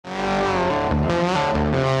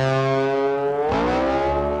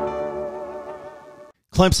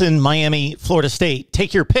Clemson, Miami, Florida State.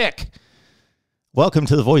 Take your pick. Welcome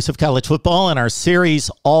to the Voice of College Football and our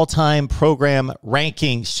series all-time program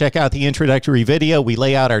rankings. Check out the introductory video. We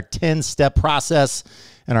lay out our 10-step process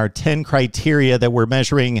and our 10 criteria that we're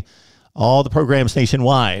measuring all the programs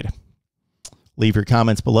nationwide. Leave your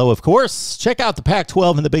comments below, of course. Check out the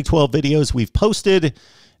Pac-12 and the Big 12 videos we've posted.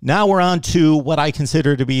 Now we're on to what I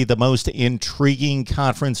consider to be the most intriguing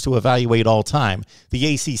conference to evaluate all time,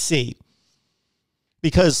 the ACC.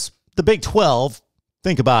 Because the Big 12,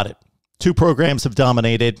 think about it. Two programs have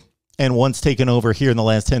dominated, and one's taken over here in the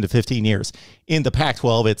last 10 to 15 years. In the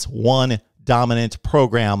Pac-12, it's one dominant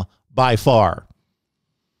program by far.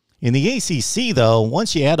 In the ACC, though,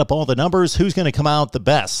 once you add up all the numbers, who's going to come out the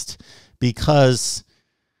best? Because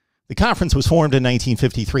the conference was formed in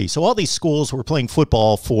 1953. So all these schools were playing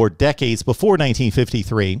football for decades before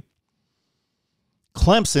 1953.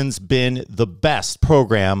 Clemson's been the best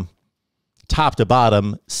program, top to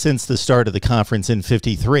bottom, since the start of the conference in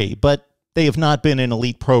 53. But they have not been an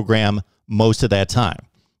elite program most of that time.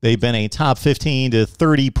 They've been a top 15 to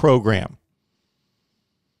 30 program.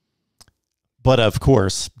 But, of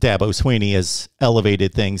course, Dabo Swinney has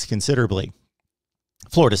elevated things considerably.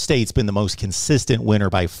 Florida State's been the most consistent winner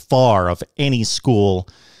by far of any school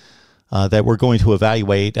that we're going to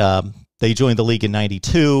evaluate. They joined the league in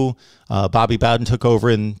 92. Bobby Bowden took over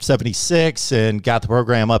in 76 and got the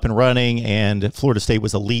program up and running, and Florida State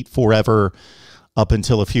was elite forever up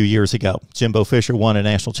until a few years ago. Jimbo Fisher won a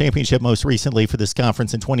national championship most recently for this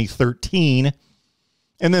conference in 2013.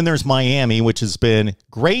 And then there's Miami, which has been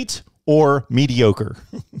great or mediocre.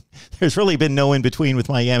 There's really been no in-between with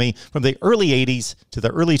Miami. From the early 80s to the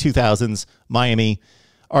early 2000s, Miami,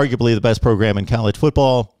 arguably the best program in college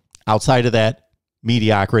football. Outside of that,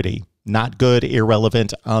 mediocrity. Not good,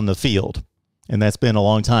 irrelevant on the field. And that's been a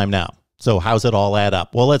long time now. So how's it all add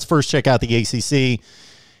up? Well, let's first check out the ACC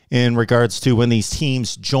in regards to when these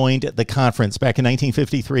teams joined the conference. Back in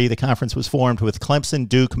 1953, the conference was formed with Clemson,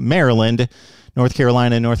 Duke, Maryland, North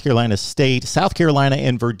Carolina State, South Carolina,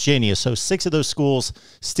 and Virginia. So 6 of those schools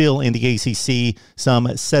still in the ACC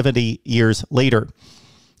some 70 years later.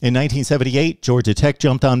 In 1978, Georgia Tech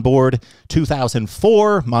jumped on board.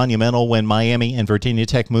 2004, monumental when Miami and Virginia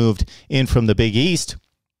Tech moved in from the Big East.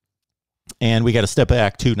 And we got to step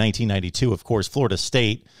back to 1992, of course, Florida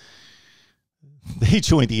State. They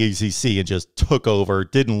joined the ACC and just took over,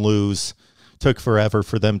 didn't lose. Took forever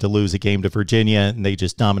for them to lose a game to Virginia, and they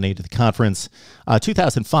just dominated the conference.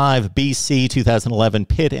 2005, BC, 2011,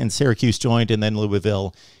 Pitt and Syracuse joined, and then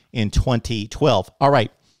Louisville in 2012. All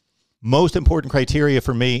right, most important criteria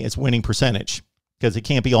for me is winning percentage, because it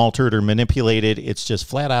can't be altered or manipulated. It's just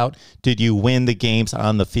flat out, did you win the games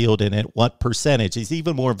on the field, and at what percentage? Is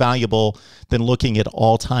even more valuable than looking at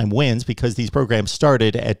all-time wins, because these programs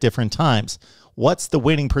started at different times. What's the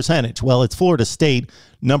winning percentage? Well, it's Florida State,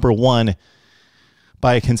 number 1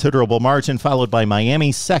 by a considerable margin, followed by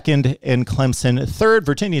Miami, 2nd, and Clemson, 3rd.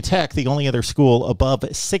 Virginia Tech, the only other school above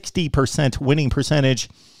 60% winning percentage.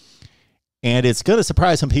 And it's going to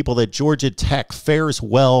surprise some people that Georgia Tech fares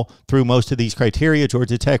well through most of these criteria.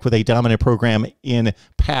 Georgia Tech with a dominant program in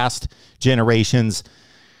past generations.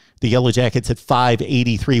 The Yellow Jackets at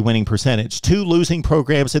 583 winning percentage. 2 losing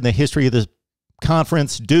programs in the history of the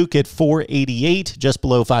conference. Duke at 488, just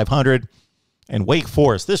below 500. And Wake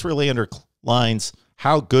Forest, this really underlines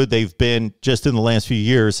how good they've been just in the last few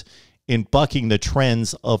years in bucking the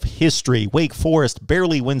trends of history. Wake Forest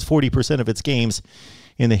barely wins 40% of its games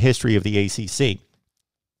in the history of the ACC.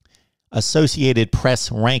 Associated Press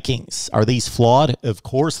rankings. Are these flawed? Of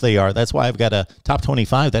course they are. That's why I've got a top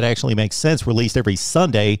 25 that actually makes sense, released every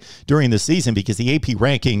Sunday during the season, because the AP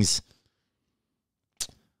rankings,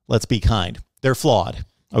 let's be kind, they're flawed.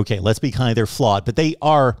 Okay, let's be kind, they're flawed, but they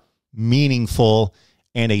are meaningful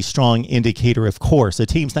and a strong indicator, of course. A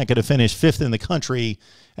team's not going to finish 5th in the country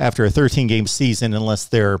after a 13-game season unless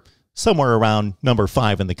they're somewhere around number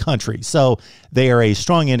 5 in the country. So they are a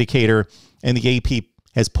strong indicator, and the AP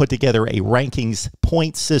has put together a rankings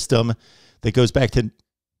point system that goes back to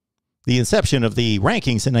the inception of the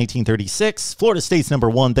rankings in 1936. Florida State's number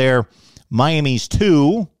 1 there. Miami's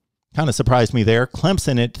 2. Kind of surprised me there.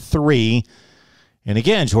 Clemson at 3. And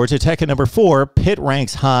again, Georgia Tech at number 4. Pitt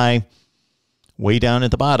ranks high. Way down at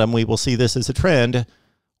the bottom, we will see this as a trend.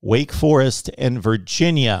 Wake Forest and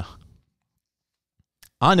Virginia.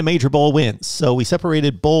 On to major bowl wins. So we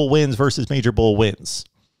separated bowl wins versus major bowl wins.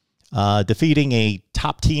 Defeating a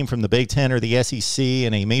top team from the Big Ten or the SEC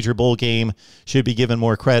in a major bowl game should be given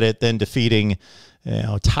more credit than defeating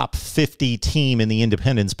top 50 team in the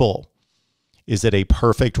Independence Bowl. Is it a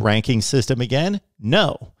perfect ranking system again?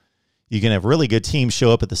 No. You can have really good teams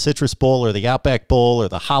show up at the Citrus Bowl or the Outback Bowl or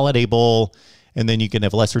the Holiday Bowl, and then you can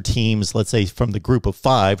have lesser teams, let's say from the group of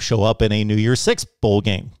 5, show up in a New Year's 6 bowl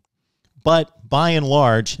game. But by and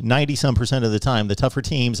large, 90-some% of the time, the tougher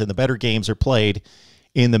teams and the better games are played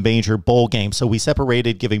in the major bowl game. So we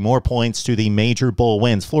separated, giving more points to the major bowl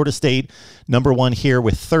wins. Florida State, number 1 here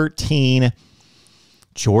with 13.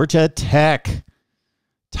 Georgia Tech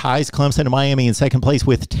ties Clemson and Miami in second place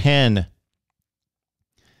with 10.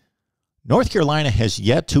 North Carolina has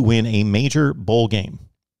yet to win a major bowl game.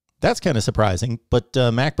 That's kind of surprising, but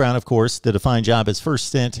Mac Brown, of course, did a fine job his first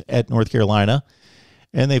stint at North Carolina,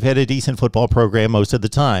 and they've had a decent football program most of the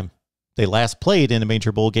time. They last played in a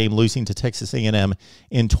major bowl game, losing to Texas A&M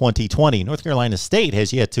in 2020. North Carolina State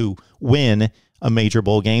has yet to win a major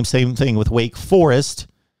bowl game. Same thing with Wake Forest.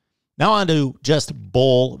 Now on to just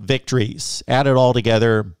bowl victories. Add it all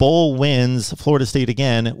together. Bowl wins, Florida State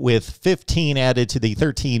again, with 15 added to the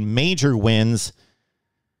 13 major wins.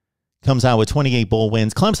 Comes out with 28 bowl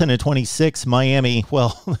wins. Clemson at 26. Miami,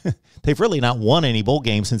 well, they've really not won any bowl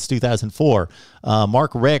games since 2004.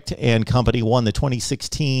 Mark Richt and company won the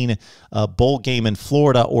 2016 bowl game in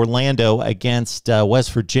Florida, Orlando, against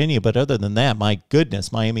West Virginia. But other than that, my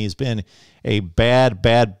goodness, Miami has been a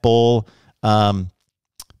bad bowl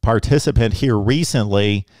participant here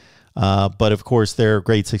recently. But, of course, their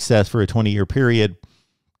great success for a 20-year period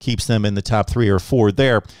keeps them in the top 3 or 4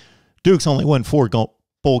 there. Duke's only won 4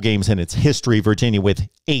 bowl games in its history, Virginia with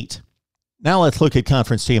 8. Now let's look at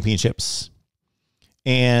conference championships.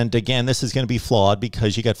 And again, this is going to be flawed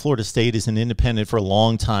because you got Florida State as an independent for a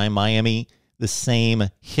long time. Miami, the same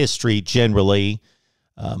history generally.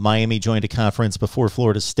 Miami joined a conference before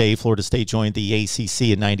Florida State. Florida State joined the ACC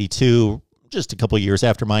in 92, just a couple of years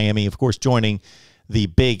after Miami, of course, joining the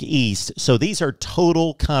Big East. So these are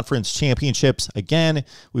total conference championships. Again,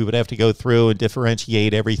 we would have to go through and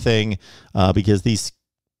differentiate everything because these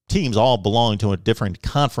teams all belong to a different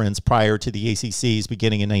conference prior to the ACC's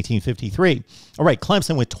beginning in 1953. All right,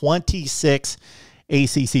 Clemson with 26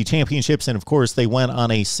 ACC championships, and of course they went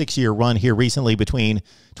on a 6-year run here recently between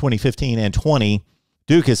 2015 and 20.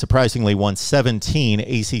 Duke has surprisingly won 17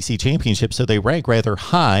 ACC championships, so they rank rather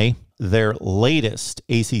high. Their latest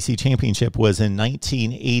ACC championship was in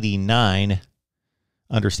 1989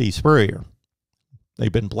 under Steve Spurrier.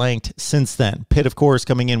 They've been blanked since then. Pitt, of course,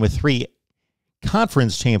 coming in with 3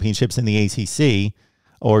 conference championships in the ACC,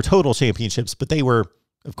 or total championships, but they were,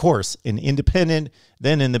 of course, an independent,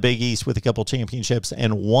 then in the Big East with a couple championships,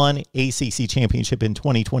 and 1 ACC championship in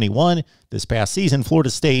 2021. This past season, Florida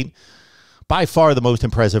State, by far the most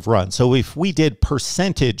impressive run. So if we did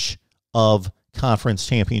percentage of conference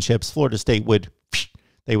championships, Florida State would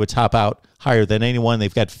top out higher than anyone.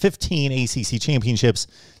 They've got 15 ACC championships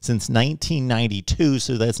since 1992,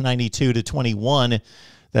 so that's 92 to 21.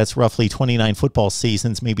 That's roughly 29 football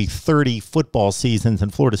seasons, maybe 30 football seasons,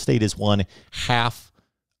 and Florida State has won half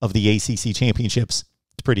of the ACC championships.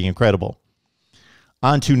 It's pretty incredible.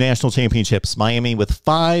 On to national championships. Miami with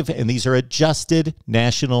 5, and these are adjusted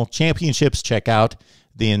national championships. Check out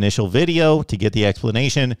the initial video to get the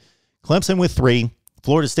explanation. Clemson with 3,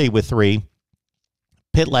 Florida State with 3.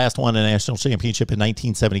 Pitt last won a national championship in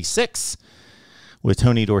 1976 with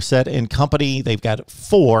Tony Dorsett and company. They've got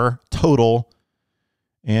 4 total.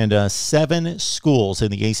 And 7 schools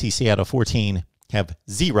in the ACC out of 14 have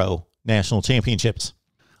 0 national championships.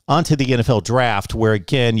 On to the NFL draft, where,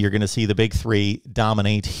 again, you're going to see the big 3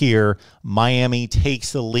 dominate here. Miami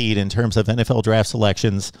takes the lead in terms of NFL draft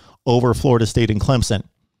selections over Florida State and Clemson.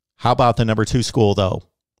 How about the number 2 school, though?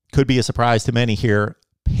 Could be a surprise to many here.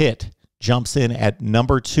 Pitt jumps in at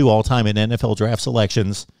number 2 all-time in NFL draft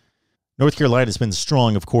selections. North Carolina's been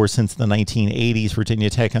strong, of course, since the 1980s.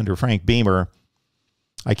 Virginia Tech under Frank Beamer.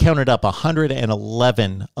 I counted up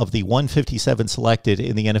 111 of the 157 selected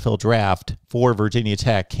in the NFL draft for Virginia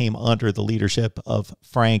Tech came under the leadership of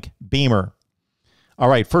Frank Beamer. All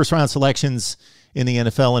right, first-round selections in the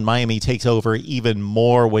NFL, and Miami takes over even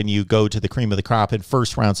more when you go to the cream of the crop in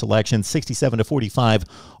first-round selections, 67-45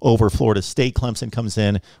 over Florida State. Clemson comes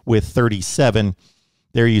in with 37.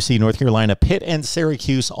 There you see North Carolina, Pitt, and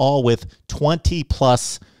Syracuse all with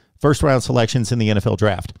 20-plus first-round selections in the NFL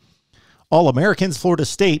draft. All-Americans, Florida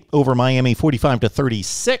State over Miami,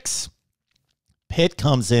 45-36. Pitt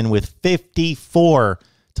comes in with 54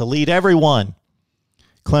 to lead everyone.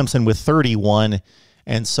 Clemson with 31.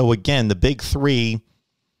 And so, again, the big 3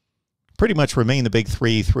 pretty much remain the big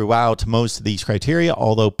 3 throughout most of these criteria,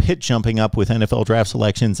 although Pitt jumping up with NFL draft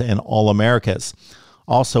selections and All-Americas.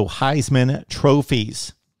 Also, Heisman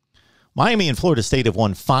trophies. Miami and Florida State have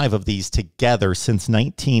won 5 of these together since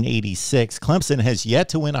 1986. Clemson has yet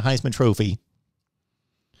to win a Heisman Trophy.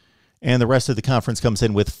 And the rest of the conference comes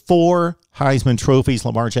in with 4 Heisman trophies.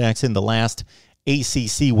 Lamar Jackson, the last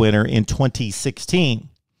ACC winner in 2016.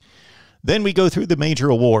 Then we go through the major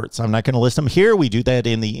awards. I'm not going to list them here. We do that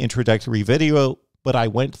in the introductory video, but I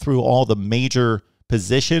went through all the major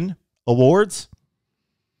position awards.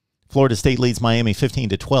 Florida State leads Miami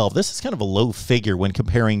 15-12. This is kind of a low figure when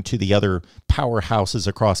comparing to the other powerhouses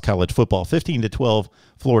across college football. 15-12,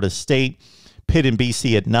 Florida State. Pitt and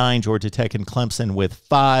BC at 9, Georgia Tech and Clemson with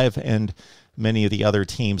 5, and many of the other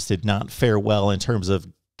teams did not fare well in terms of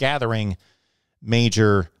gathering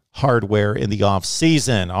major hardware in the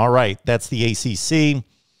offseason. All right, that's the ACC.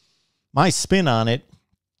 My spin on it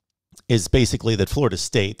is basically that Florida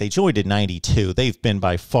State, they joined in 92. They've been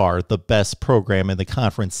by far the best program in the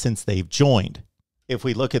conference since they've joined. If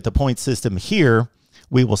we look at the point system here,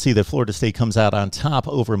 we will see that Florida State comes out on top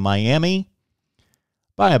over Miami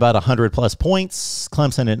by about 100-plus points.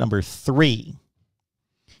 Clemson at number 3.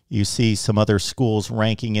 You see some other schools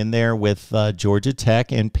ranking in there with Georgia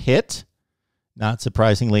Tech and Pitt, not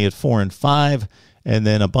surprisingly at 4 and 5, and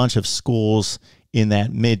then a bunch of schools in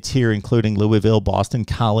that mid-tier, including Louisville, Boston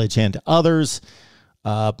College, and others.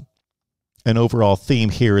 An overall theme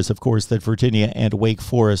here is, of course, that Virginia and Wake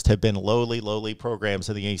Forest have been lowly programs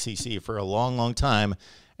in the ACC for a long, long time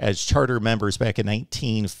as charter members back in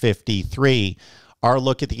 1953. Our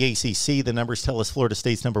look at the ACC, the numbers tell us Florida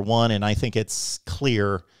State's number 1, and I think it's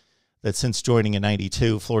clear that since joining in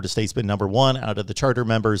 92, Florida State's been number 1 out of the charter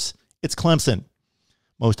members. It's Clemson.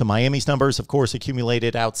 Most of Miami's numbers, of course,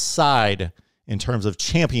 accumulated outside in terms of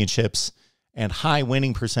championships and high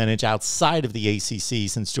winning percentage outside of the ACC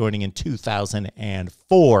since joining in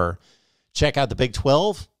 2004. Check out the Big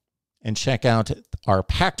 12 and check out our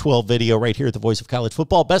Pac-12 video right here at the Voice of College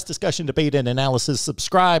Football. Best discussion, debate, and analysis.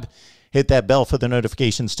 Subscribe. Hit that bell for the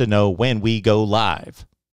notifications to know when we go live.